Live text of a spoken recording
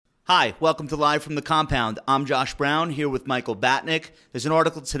Hi, welcome to Live from the Compound. I'm Josh Brown here with Michael Batnick. There's an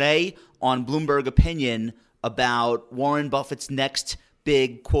article today on Bloomberg Opinion about Warren Buffett's next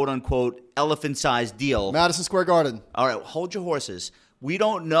big, quote-unquote, elephant-sized deal. Madison Square Garden. All right, hold your horses. We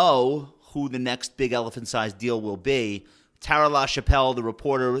don't know who the next big elephant-sized deal will be. Tara LaChapelle, the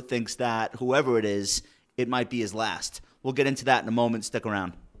reporter, thinks that whoever it is, it might be his last. We'll get into that in a moment. Stick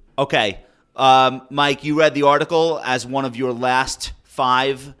around. Okay, Mike, you read the article as one of your last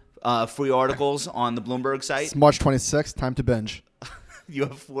 5 free articles on the Bloomberg site. It's March 26th. Time to binge. You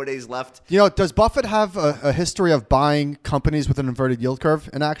have 4 days left. You know, does Buffett have a history of buying companies with an inverted yield curve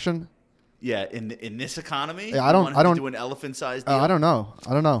in action? Yeah, in this economy, yeah, I don't do an elephant-sized deal. I don't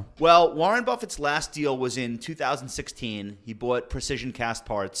know. Well, Warren Buffett's last deal was in 2016. He bought Precision Cast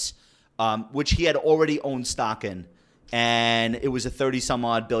Parts, which he had already owned stock in, and it was a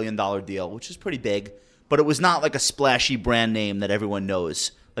 $30-some-odd billion deal, which is pretty big. But it was not like a splashy brand name that everyone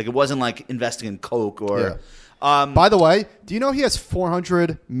knows. Like, it wasn't like investing in Coke or... Yeah. By the way, do you know he has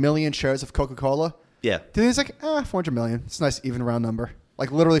 400 million shares of Coca-Cola? Yeah. Do you think it's like, 400 million? It's a nice even round number. Like,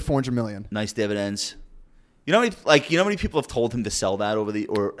 literally 400 million. Nice dividends. You know how many people have told him to sell that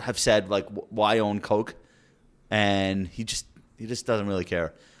or have said, like, why own Coke? And he just doesn't really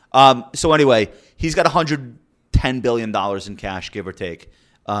care. So anyway, he's got $110 billion in cash, give or take.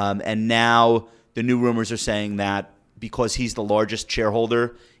 And now the new rumors are saying that because he's the largest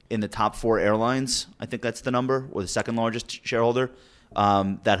shareholder in the top 4 airlines, I think that's the number, or the second largest shareholder,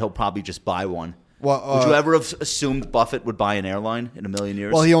 that he'll probably just buy one. Well, would you ever have assumed Buffett would buy an airline in a million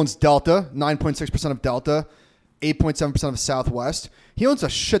years? Well, he owns Delta, 9.6% of Delta, 8.7% of Southwest. He owns a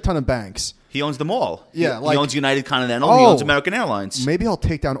shit ton of banks. He owns them all. Yeah, he owns United Continental. He owns American Airlines. Maybe he'll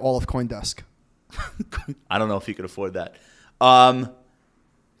take down all of CoinDesk. I don't know if he could afford that.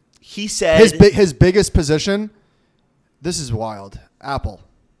 He said his biggest position. This is wild. Apple.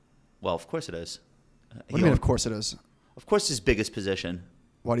 Well, of course it is. What do you mean? Of course it is. Of course, his biggest position.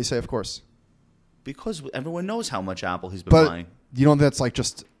 Why do you say of course? Because everyone knows how much Apple he's been buying. You don't think that's like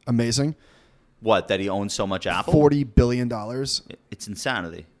just amazing? What, that he owns so much Apple? $40 billion. It's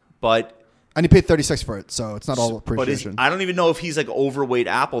insanity. But and he paid $36 for it, so it's not all appreciation. But I don't even know if he's like overweight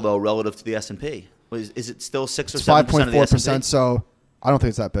Apple though relative to the S&P. Is it still 6 or 7% of the S&P? 5.4%. So I don't think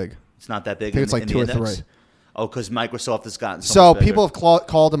it's that big. It's not that big. I think it's like 2 or 3. Oh, because Microsoft has gotten so much bigger. People have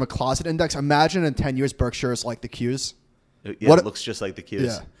called him a closet index. Imagine in 10 years Berkshire is like the Qs. Yeah, it looks just like the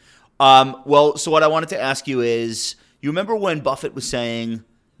Qs. Yeah. Well, so what I wanted to ask you is, you remember when Buffett was saying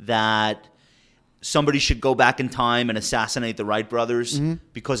that somebody should go back in time and assassinate the Wright brothers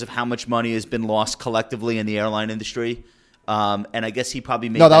because of how much money has been lost collectively in the airline industry? And I guess he probably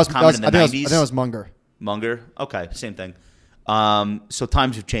made that comment in the 90s. I think it was Munger. Munger? Okay, same thing. So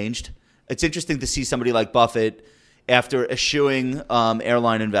times have changed. It's interesting to see somebody like Buffett, after eschewing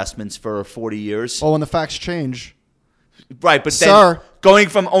airline investments for 40 years. Well, when the facts change. Right, but then going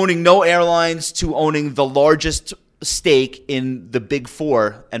from owning no airlines to owning the largest stake in the big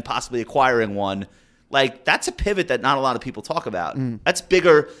 4 and possibly acquiring one, like, that's a pivot that not a lot of people talk about. That's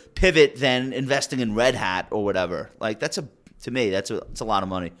bigger pivot than investing in Red Hat or whatever. Like, to me, that's a lot of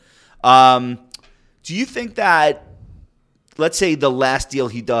money. Do you think that, let's say the last deal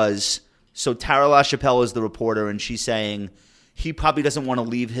he does, so Tara LaChapelle is the reporter, and she's saying he probably doesn't want to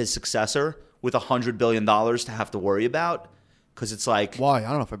leave his successor with $100 billion to have to worry about, because it's like, why? I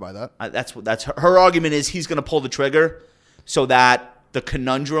don't know if I buy that. That's her argument is he's going to pull the trigger so that the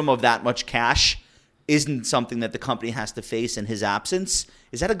conundrum of that much cash isn't something that the company has to face in his absence.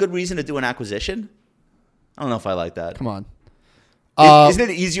 Is that a good reason to do an acquisition? I don't know if I like that. Come on. Isn't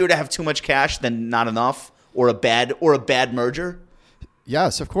it easier to have too much cash than not enough, or a bad merger?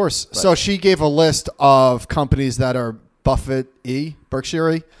 Yes, of course. But, so she gave a list of companies that are Buffett-y,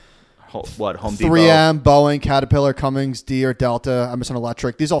 Berkshire-y. What, Home Depot? 3M, Boeing, Caterpillar, Cummins, Deere, Delta, Emerson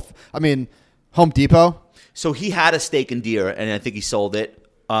Electric. These all, Home Depot. So he had a stake in Deere, and I think he sold it.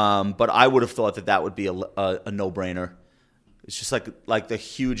 But I would have thought that would be a no-brainer. It's just like the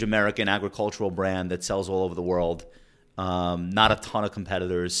huge American agricultural brand that sells all over the world. Not a ton of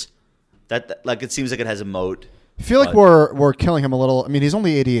competitors. That it seems like it has a moat. I feel like we're killing him a little. He's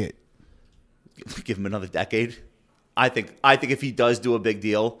only 88. Give him another decade. I think if he does do a big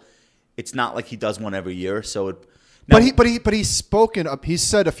deal, it's not like he does one every year. So, he's spoken up. He's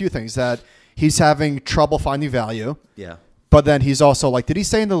said a few things that he's having trouble finding value. Yeah. But then he's also like, did he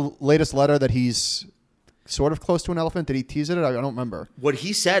say in the latest letter that he's sort of close to an elephant? Did he tease it? I don't remember. What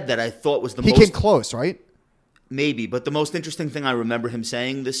he said that I thought was he came close, right? Maybe, but the most interesting thing I remember him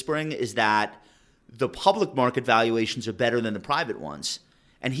saying this spring is that the public market valuations are better than the private ones.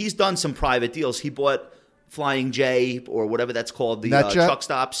 And he's done some private deals. He bought Flying J or whatever that's called, the truck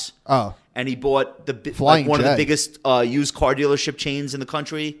stops. Oh. And he bought Flying one J. of the biggest used car dealership chains in the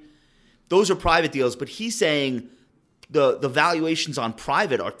country. Those are private deals, but he's saying the valuations on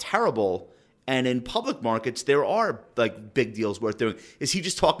private are terrible, and in public markets there are like big deals worth doing. Is he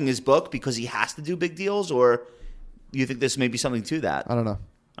just talking his book because he has to do big deals, or do you think there's maybe something to that? I don't know.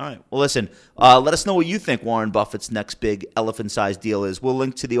 All right. Well, listen, let us know what you think Warren Buffett's next big elephant-sized deal is. We'll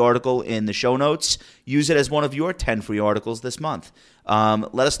link to the article in the show notes. Use it as one of your 10 free articles this month.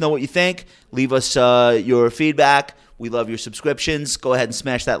 Let us know what you think. Leave us your feedback. We love your subscriptions. Go ahead and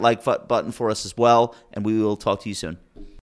smash that like button for us as well, and we will talk to you soon.